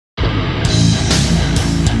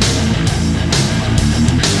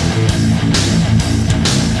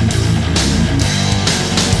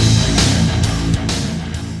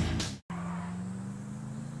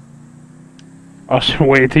I'll just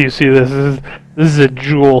wait till you see this. This is a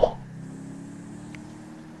jewel.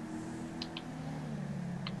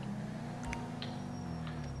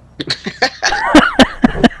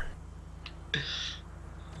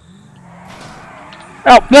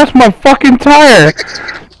 Oh, that's my fucking tire!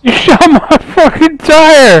 You shot my fucking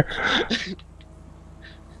tire!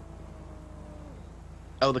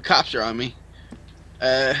 Oh, the cops are on me.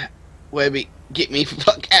 Webby, get me the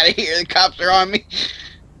fuck out of here. The cops are on me.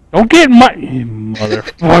 Don't get my... You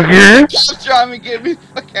motherfucker! The cops are on me. Get me the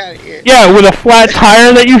fuck out of here. Yeah, with a flat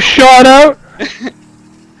tire that you shot out?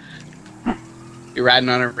 You're riding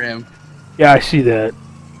on a rim. Yeah, I see that.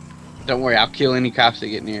 Don't worry, I'll kill any cops that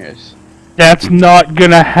get near us. That's not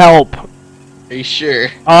gonna help. Are you sure?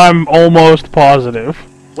 I'm almost positive.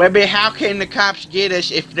 Webby, how can the cops get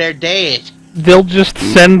us if they're dead? They'll just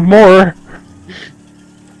send more.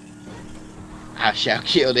 I shall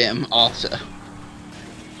kill them also.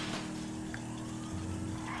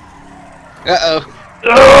 Uh-oh.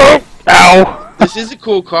 Oh, ow. This is a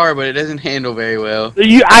cool car, but it doesn't handle very well.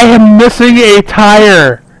 I am missing a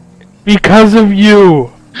tire. Because of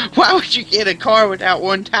you. Why would you get a car without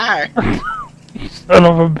one tire? You son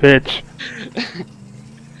of a bitch.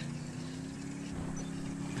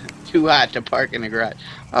 Too hot to park in the garage.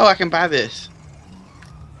 Oh, I can buy this.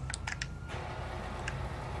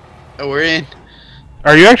 Oh, we're in.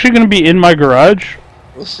 Are you actually going to be in my garage?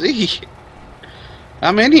 We'll see.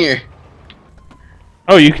 I'm in here.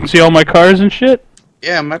 Oh, you can see all my cars and shit?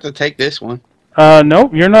 Yeah, I'm about to take this one.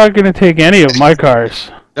 Nope, you're not going to take any of my cars.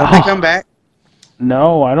 Don't they come back?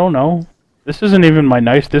 No, I don't know. This isn't even my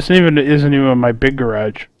nice. This isn't even my big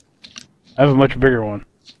garage. I have a much bigger one.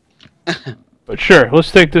 But sure,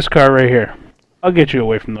 let's take this car right here. I'll get you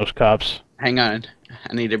away from those cops. Hang on.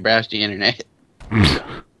 I need to browse the internet.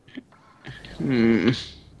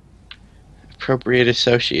 Appropriate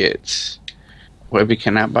associates. Webby,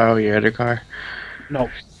 can I borrow your other car? No.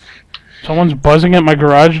 Someone's buzzing at my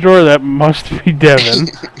garage door? That must be Devin.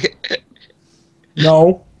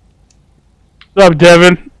 No. What's up,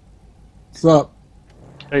 Devin? What's up?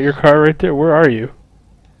 Is that your car right there? Where are you?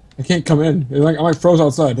 I can't come in. I'm like froze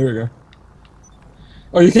outside. There we go.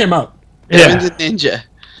 Oh, you came out. Devin's a ninja.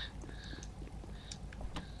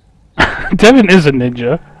 Devin is a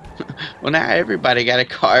ninja. Well, now everybody got a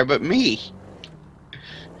car but me.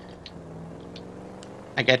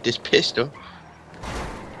 I got this pistol.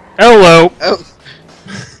 Hello. Oh.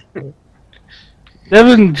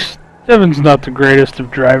 Devin's not the greatest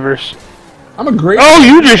of drivers. I'm a great. Oh,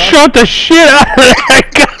 you just shot the shit out of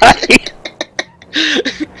that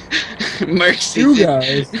guy. Mercy. You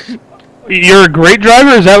guys. You're a great driver?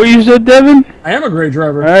 Is that what you said, Devin? I am a great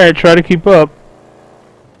driver. Alright, try to keep up.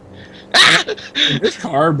 In this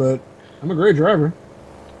car, but I'm a great driver.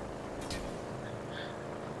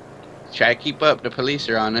 Try to keep up. The police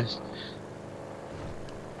are on us.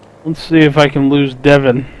 Let's see if I can lose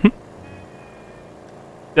Devin.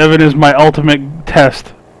 Devin is my ultimate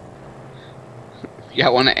test.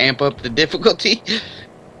 Y'all want to amp up the difficulty?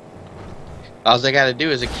 All I gotta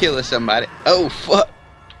do is kill somebody. Oh, fuck.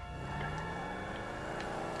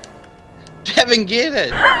 Devin, get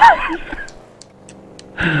it!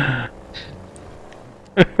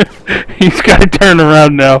 He's got to turn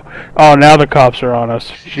around now. Oh, now the cops are on us.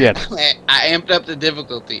 Shit. I amped up the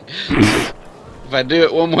difficulty. If I do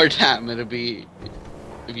it one more time, it'll be.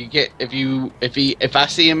 If I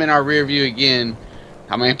see him in our rear view again,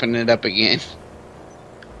 I'm amping it up again.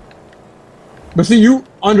 But see, you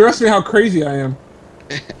underestimate how crazy I am.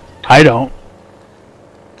 I don't.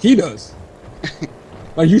 He does.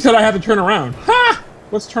 Like you said, I have to turn around. Ha!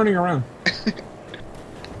 What's turning around?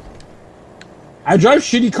 I drive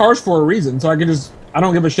shitty cars for a reason, so I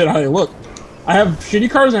don't give a shit how they look. I have shitty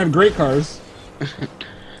cars and I have great cars.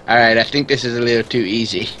 Alright, I think this is a little too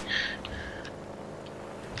easy.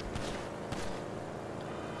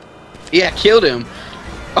 Yeah, I killed him.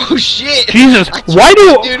 Oh shit! Jesus, why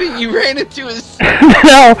do Dude, you ran into his.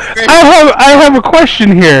 Now, I have a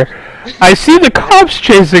question here. I see the cops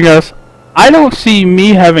chasing us. I don't see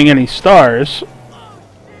me having any stars.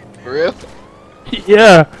 For real?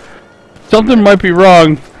 Yeah. Something might be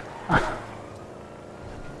wrong.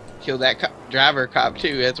 Killed that driver cop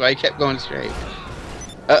too, that's why he kept going straight.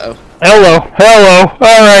 Uh-oh. Hello.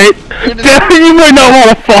 Alright. You might not want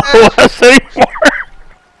to follow us anymore.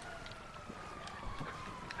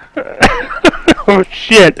 Oh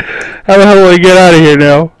shit. How the hell do I get out of here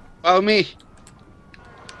now? Follow me.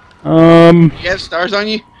 You You have stars on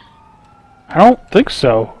you? I don't think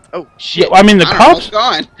so. Oh shit. I mean, the I'm cops. almost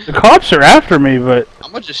gone. The cops are after me, but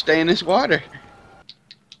I'm gonna just stay in this water.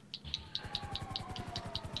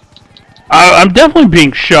 I'm definitely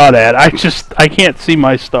being shot at. I can't see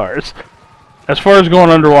my stars. As far as going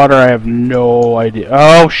underwater, I have no idea.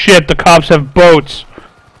 Oh shit, the cops have boats.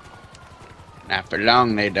 Not for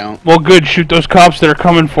long, they don't. Well, good. Shoot those cops that are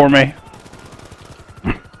coming for me.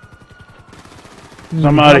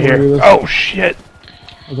 I'm out of here. Oh shit.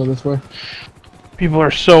 I'll go this way. People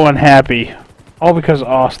are so unhappy. All because of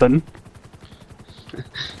Austin.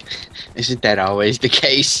 Isn't that always the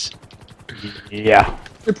case? Yeah.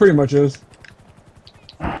 It pretty much is.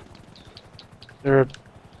 They're...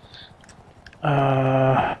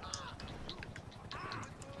 over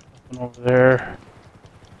there.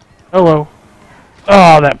 Hello.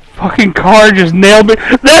 Oh, that fucking car just nailed me.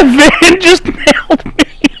 That van just nailed me.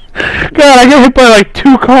 God, I got hit by like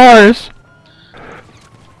 2 cars.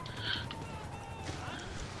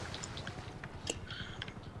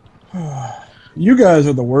 You guys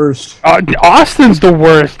are the worst. Austin's the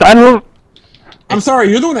worst. I don't... I'm sorry,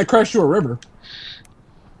 you're the one that crashed through a river.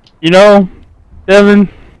 You know, Devin...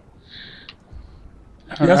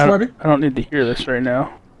 Yes, Webby? I don't need to hear this right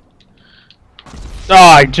now. Oh,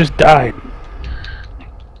 I just died.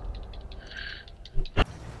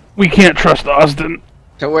 We can't trust Austin.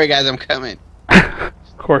 Don't worry, guys, I'm coming.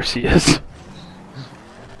 Of course he is.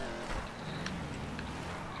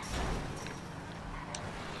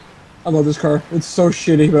 I love this car. It's so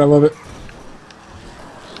shitty, but I love it.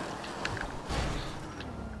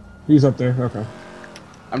 He's up there. Okay.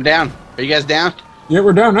 I'm down. Are you guys down? Yeah,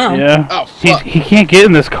 we're down now. Yeah. Oh, fuck. He can't get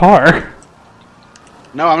in this car.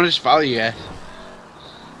 No, I'm gonna just follow you guys.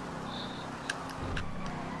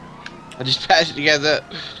 I just passed you guys up.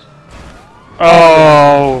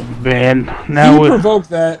 Oh, man. Now You provoked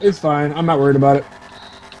that. It's fine. I'm not worried about it.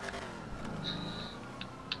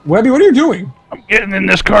 Webby, what are you doing? I'm getting in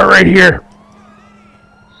this car right here.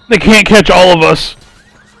 They can't catch all of us.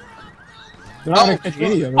 They're not gonna catch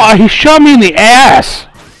any of it. Oh, he shot me in the ass.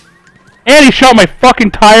 And he shot my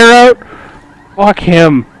fucking tire out. Fuck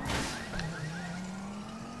him.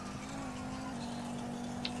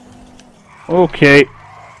 Okay.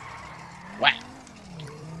 What?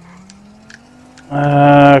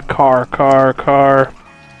 Car.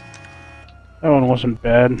 That one wasn't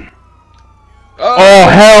bad. Oh,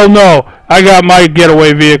 Hell no! I got my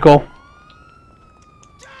getaway vehicle.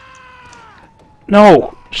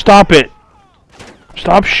 No! Stop it!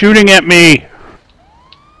 Stop shooting at me!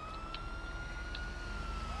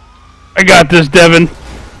 I got this, Devin.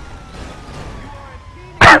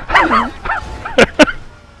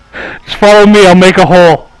 Just follow me, I'll make a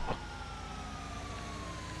hole.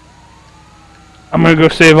 I'm gonna go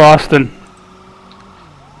save Austin.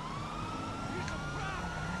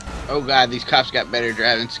 oh god, these cops got better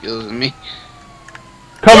driving skills than me.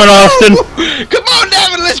 Coming, Austin! Come on,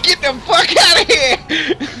 Devin, let's get the fuck out of here!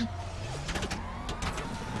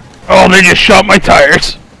 Oh, they just shot my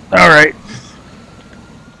tires. Alright.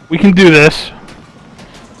 We can do this.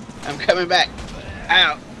 I'm coming back.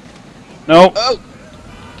 Ow. Nope. Oh!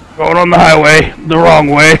 Going on the highway. The wrong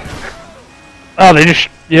way. Oh, they just...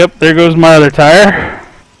 Yep, there goes my other tire.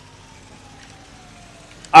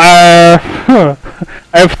 I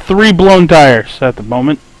have 3 blown tires at the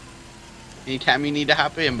moment. Anytime you need to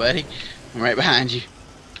hop in, buddy, I'm right behind you.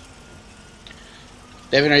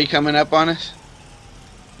 Devin, are you coming up on us?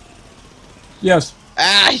 Yes.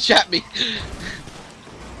 Ah, he shot me.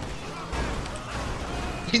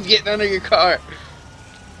 He's getting under your car.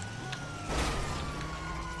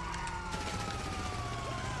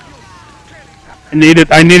 I need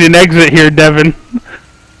an exit here, Devin.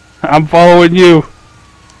 I'm following you.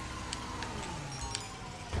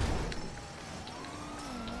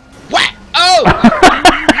 What? Oh!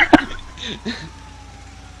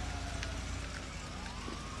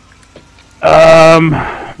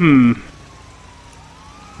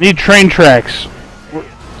 Need train tracks.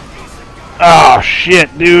 Oh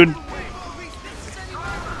shit, dude.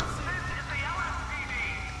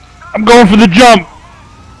 I'm going for the jump.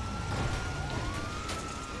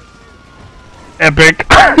 Epic.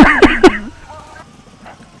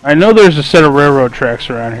 I know there's a set of railroad tracks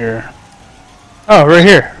around here. Oh, right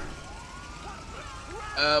here.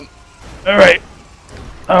 Alright.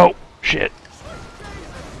 Oh, shit.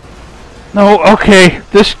 No, okay.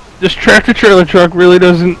 This tractor trailer truck really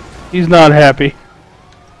doesn't... He's not happy.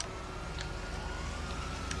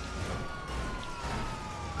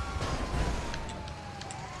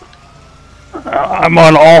 I'm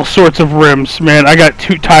on all sorts of rims, man. I got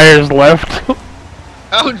 2 tires left.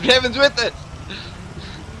 Oh, Devin's with us.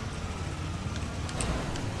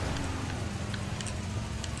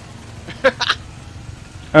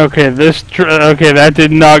 Okay, okay, that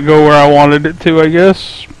did not go where I wanted it to, I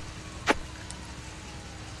guess.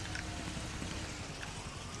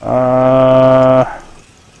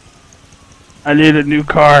 I need a new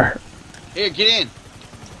car. Here, get in.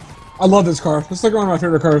 I love this car. It's like one of my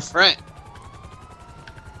favorite cars. Front.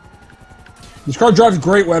 This car drives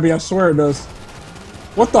great, Webby. I swear it does.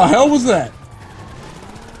 What the hell was that?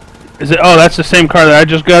 Is it? Oh, that's the same car that I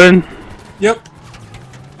just got in? Yep.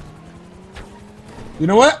 You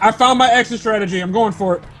know what? I found my exit strategy. I'm going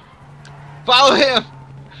for it. Follow him.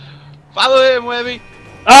 Follow him, Webby.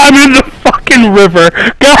 I'm in the fucking river.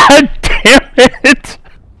 God damn it.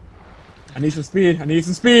 I need some speed. I need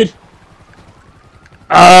some speed.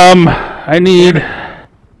 I need...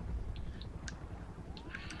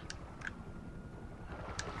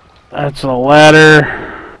 That's a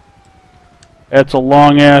ladder. That's a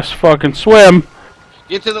long-ass fucking swim.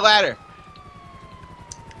 Get to the ladder.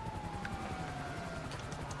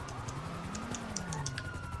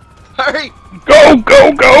 Hurry. Go,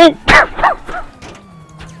 go, go!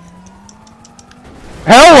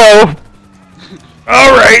 Hello!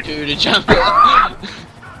 Alright. Dude, a jump.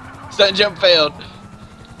 Stunt jump failed.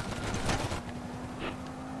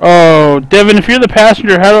 Oh, Devin, if you're the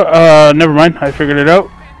passenger, how do, never mind, I figured it out.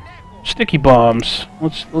 Sticky bombs.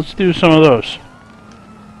 Let's do some of those.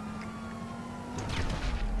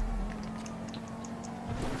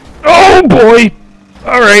 Oh boy!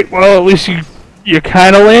 Alright, well at least you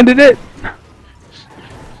kinda landed it.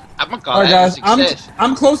 I'm gonna call Alright that guys, a success.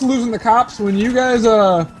 I'm close to losing the cops. When you guys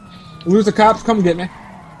lose the cops, come get me.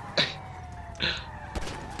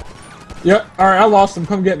 Yep, alright, I lost them.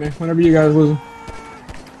 Come get me whenever you guys lose them.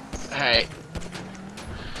 Alright.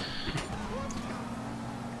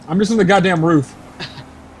 I'm just on the goddamn roof.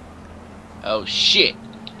 Oh shit.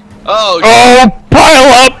 Oh Oh,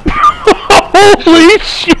 pile up! Holy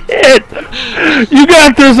shit! You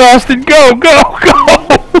got this, Austin. Go, go,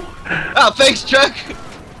 go! Oh, thanks, truck.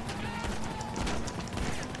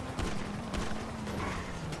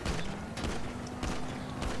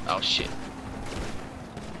 Oh shit.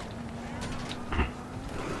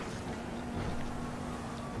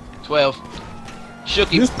 Shook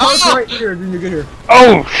him. This part's Oh! right here when you get here.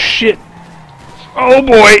 Oh shit! Oh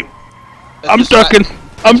boy! I'm That's ducking.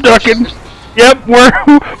 I'm ducking. Yep,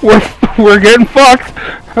 we're getting fucked.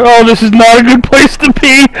 Oh, this is not a good place to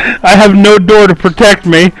be. I have no door to protect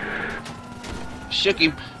me. Shook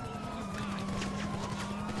him.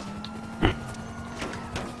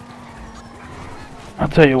 I'll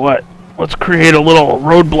tell you what. Let's create a little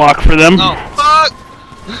roadblock for them. Oh fuck!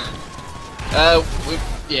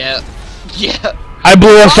 Yeah. Yeah. I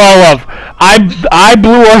blew us all up. I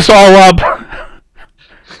blew us all up.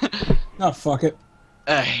 Oh, fuck it.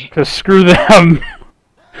 Cause screw them.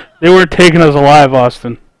 They weren't taking us alive,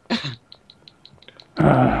 Austin.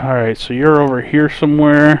 Alright, so you're over here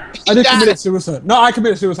somewhere. I just committed suicide. No, I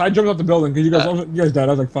committed suicide. I jumped off the building because you guys died.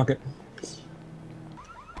 I was like, fuck it.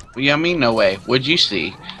 Yeah, I mean, no way. What'd you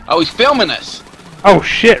see? Oh, he's filming us. Oh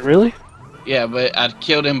shit, really? Yeah, but I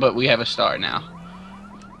killed him, but we have a star now.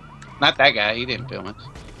 Not that guy. He didn't film us.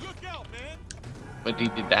 But he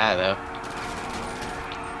did die, though.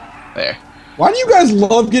 There. Why do you guys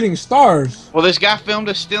love getting stars? Well, this guy filmed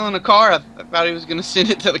us stealing a car. I thought he was going to send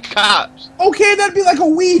it to the cops. Okay, that'd be like a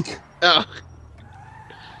week. Oh.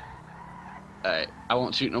 Alright, I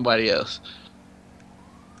won't shoot nobody else.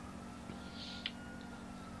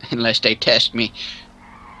 Unless they test me.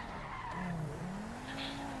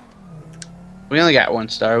 We only got one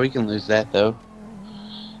star. We can lose that, though.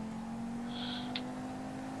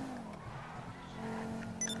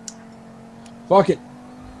 Fuck it.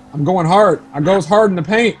 I'm going hard. I goes hard in the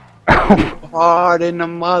paint. Hard in the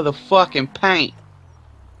motherfucking paint.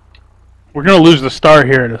 We're gonna lose the star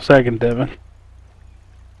here in a second, Devin.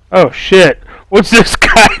 Oh shit! What's this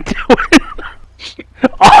guy doing?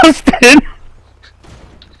 Austin!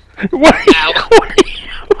 What are you?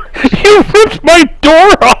 You ripped my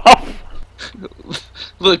door off!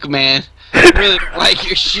 Look, man. I really don't like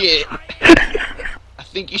your shit. I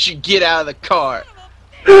think you should get out of the car.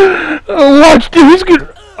 Oh, watch, dude, he's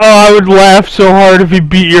gonna... Oh, I would laugh so hard if he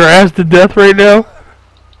beat your ass to death right now.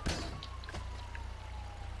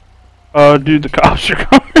 Oh, dude, the cops are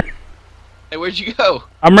coming. Hey, where'd you go?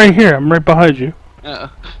 I'm right here. I'm right behind you.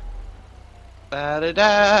 Uh-oh.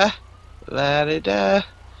 La-da-da. La-da-da.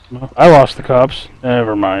 I lost the cops.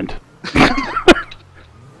 Never mind.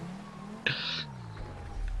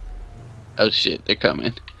 Oh, shit. They're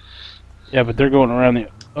coming. Yeah, but they're going around the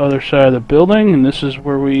other side of the building, and this is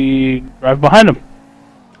where we drive behind them.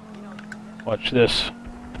 Watch this.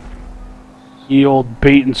 Ye old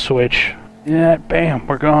bait and switch. Yeah, bam,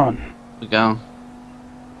 we're gone. We're gone.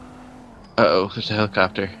 Uh-oh, there's a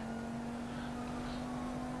helicopter.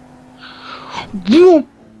 Dude,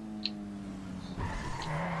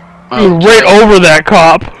 right over that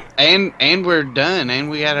cop. And we're done, and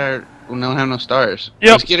we got our. We don't have no stars.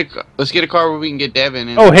 Yep. Let's get a car where we can get Devin.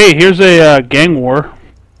 And Oh, hey, here's a gang war.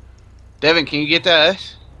 Devin, can you get to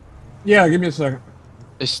us? Yeah, give me a second.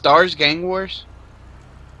 Is Stars Gang Wars?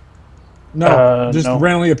 No, just no.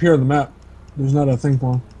 randomly appear on the map. There's not a thing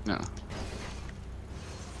for them. No.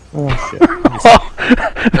 Oh shit.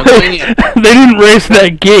 They didn't raise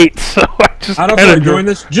that gate, so I just. I don't feel like doing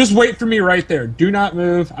this. Just wait for me right there. Do not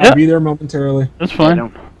move. I'll be there momentarily. That's fine.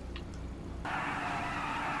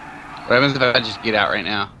 What happens if I just get out right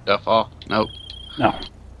now? Do I fall? Nope. No.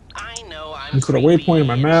 I know I'm Just put a waypoint on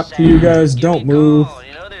my map to you guys. Don't move.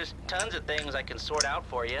 You know, there's tons of things I can sort out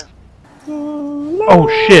for you. Oh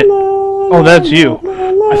shit. Oh, that's you.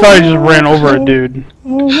 I thought I just ran over a dude.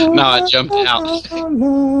 No, I jumped out.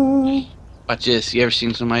 Watch this. You ever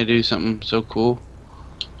seen somebody do something so cool?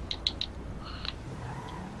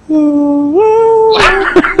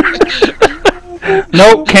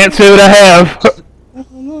 Nope, can't say that I have.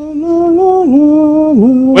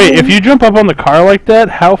 Wait, if you jump up on the car like that,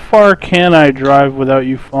 how far can I drive without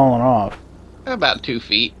you falling off? About 2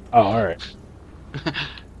 feet. Oh, alright.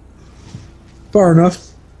 Far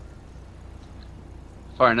enough.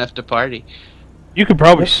 Far enough to party. You could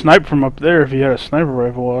probably snipe from up there if you had a sniper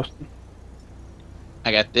rifle, Austin.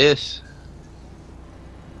 I got this.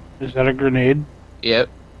 Is that a grenade? Yep.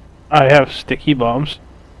 I have sticky bombs.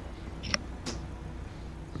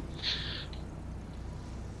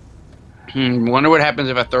 Wonder what happens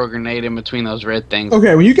if I throw a grenade in between those red things.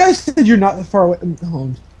 Okay, when you guys said you're not that far away.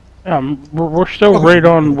 Oh, Yeah, we're still right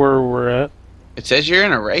on where we're at. It says you're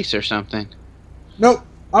in a race or something. nope,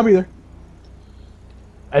 I'll be there.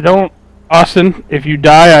 I don't... Austin, if you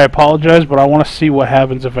die, I apologize, but I want to see what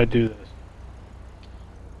happens if I do this.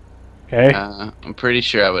 Okay? I'm pretty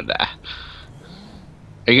sure I would die.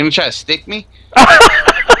 Are you gonna try to stick me? I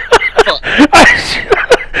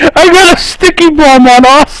got a sticky bomb on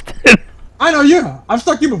Austin! I know you. I've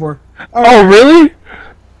stuck you before. Oh, really?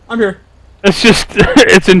 I'm here. It's just...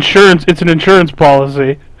 it's insurance. It's an insurance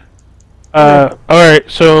policy. Alright,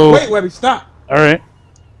 so... Wait, Webby, stop. Alright.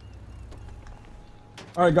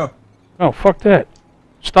 Alright, go. Oh, fuck that.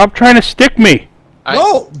 Stop trying to stick me!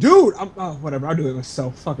 No, dude. Whatever. I'll do it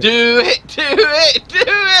myself. Fuck it. Do it! Do it! Do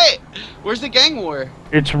it! Where's the gang war?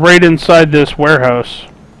 It's right inside this warehouse.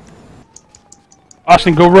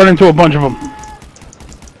 Austin, go run into a bunch of them.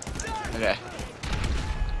 Okay.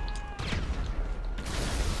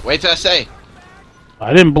 Wait till I say.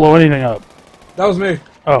 I didn't blow anything up. That was me.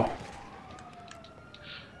 Oh.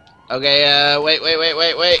 Okay,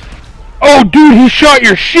 wait. Oh, dude, he shot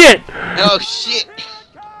your shit! Oh, shit.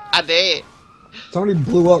 I did. Somebody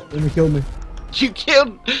blew up and he killed me.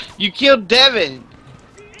 You killed Devin.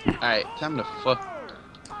 Alright, time to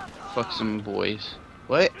fuck some boys.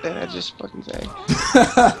 What did I just fucking say?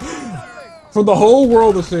 For the whole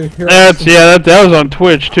world to see. Here, That was on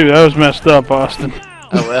Twitch, too. That was messed up, Austin.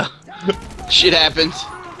 Oh, well. Shit happens.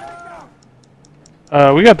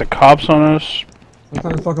 We got the cops on us.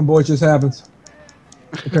 Sometimes fucking boy just happens.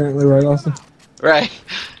 Apparently, right, Austin? Right.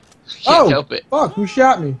 Can't help it. Fuck, who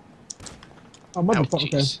shot me? Oh, motherfucker.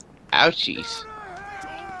 Okay. Ouchies.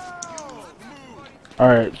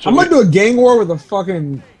 Alright, so... I'm gonna do a gang war with a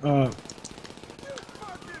fucking,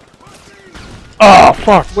 Oh,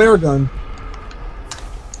 fuck. flare gun.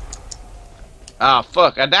 Oh,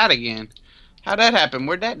 fuck. I died again. How'd that happen?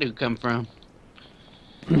 Where'd that dude come from?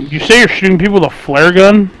 You say you're shooting people with a flare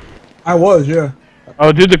gun? I was, yeah.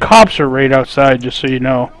 Oh, dude, the cops are right outside, just so you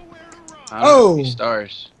know. Oh!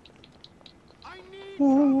 Stars.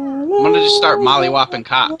 I'm gonna just start molly-whopping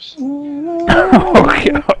cops.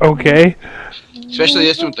 Okay. Especially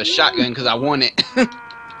this one with the shotgun, because I want it.